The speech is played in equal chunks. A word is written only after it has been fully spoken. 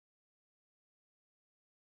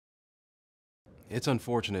It's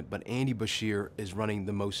unfortunate, but Andy Beshear is running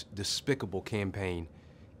the most despicable campaign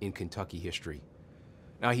in Kentucky history.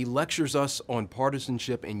 Now, he lectures us on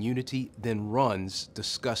partisanship and unity, then runs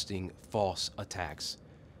disgusting false attacks.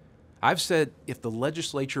 I've said if the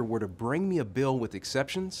legislature were to bring me a bill with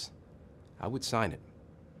exceptions, I would sign it.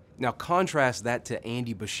 Now, contrast that to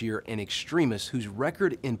Andy Beshear, an extremist whose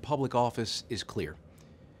record in public office is clear.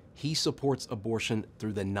 He supports abortion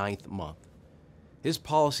through the 9th month. His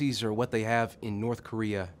policies are what they have in North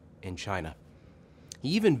Korea and China. He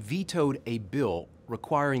even vetoed a bill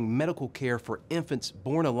requiring medical care for infants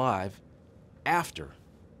born alive after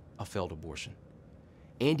a failed abortion.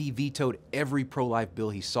 Andy vetoed every pro-life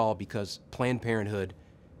bill he saw because Planned Parenthood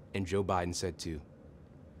and Joe Biden said too.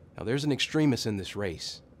 Now, there's an extremist in this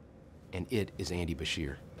race, and it is Andy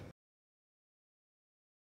Beshear.